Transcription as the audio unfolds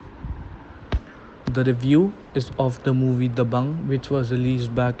The review is of the movie Dabangg, which was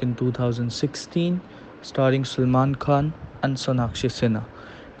released back in 2016, starring Salman Khan and Sonakshi Sinha.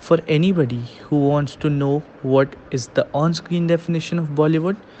 For anybody who wants to know what is the on screen definition of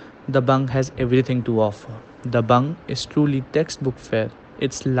Bollywood, Dabangg has everything to offer. Dabangg is truly textbook fare.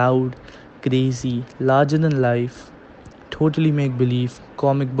 It's loud, crazy, larger than life, totally make believe,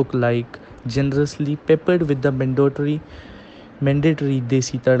 comic book like, generously peppered with the mandatory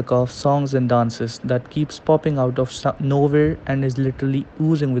desi tadka of songs and dances that keeps popping out of nowhere and is literally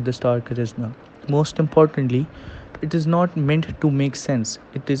oozing with the star charisma. Most importantly, it is not meant to make sense.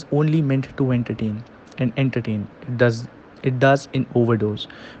 It is only meant to entertain and entertain. It does in overdose.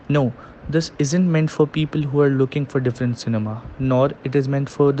 No, this isn't meant for people who are looking for different cinema, nor it is meant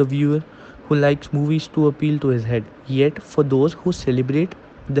for the viewer who likes movies to appeal to his head. Yet for those who celebrate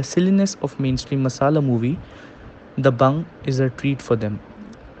the silliness of mainstream masala movie, the bung is a treat for them,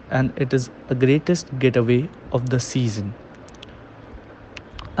 and it is the greatest getaway of the season.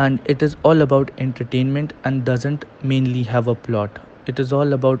 And it is all about entertainment and doesn't mainly have a plot. It is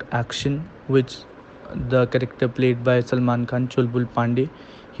all about action, which the character played by Salman Khan, Chulbul Pandey,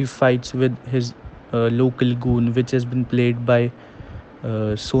 he fights with his local goon, which has been played by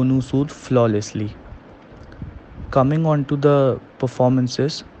Sonu Sood flawlessly. Coming on to the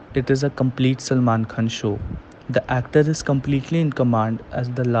performances, it is a complete Salman Khan show. The actor is completely in command as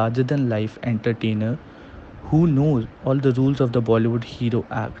the larger than life entertainer who knows all the rules of the Bollywood hero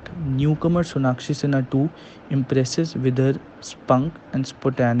act. Newcomer Sonakshi Sinha too impresses with her spunk and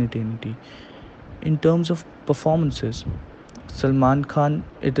spontaneity. In terms of performances, Salman Khan,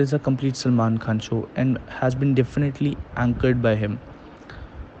 it is a complete Salman Khan show and has been definitely anchored by him.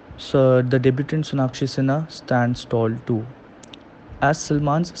 So the debutant Sonakshi Sinha stands tall too. As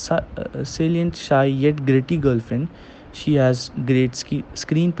Salman's salient, shy yet gritty girlfriend, she has great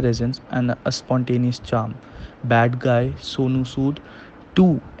screen presence and a spontaneous charm. Bad guy Sonu Sood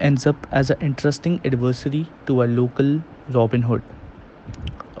too ends up as an interesting adversary to a local Robin Hood.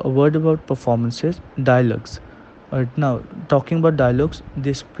 A word about performances, dialogues. Now, talking about dialogues,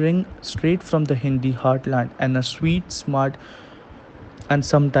 they spring straight from the Hindi heartland and are sweet, smart, and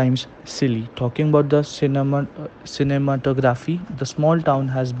sometimes silly. Talking about the cinematography, the small town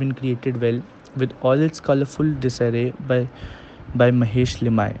has been created well with all its colorful disarray by Mahesh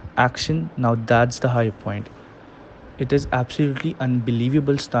Limai. Action, now that's the high point. It is absolutely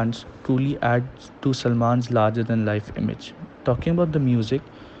unbelievable stunts, truly adds to Salman's larger than life image. Talking about the music,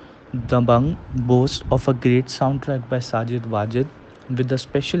 Dabangg boasts of a great soundtrack by Sajid Wajid with a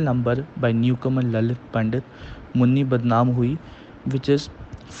special number by newcomer Lalit Pandit, Munni Badnaam Hui, which is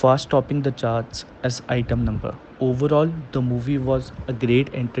fast topping the charts as item number. Overall, the movie was a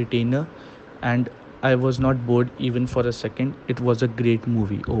great entertainer and I was not bored even for a second. It was a great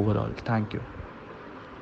movie overall. Thank you.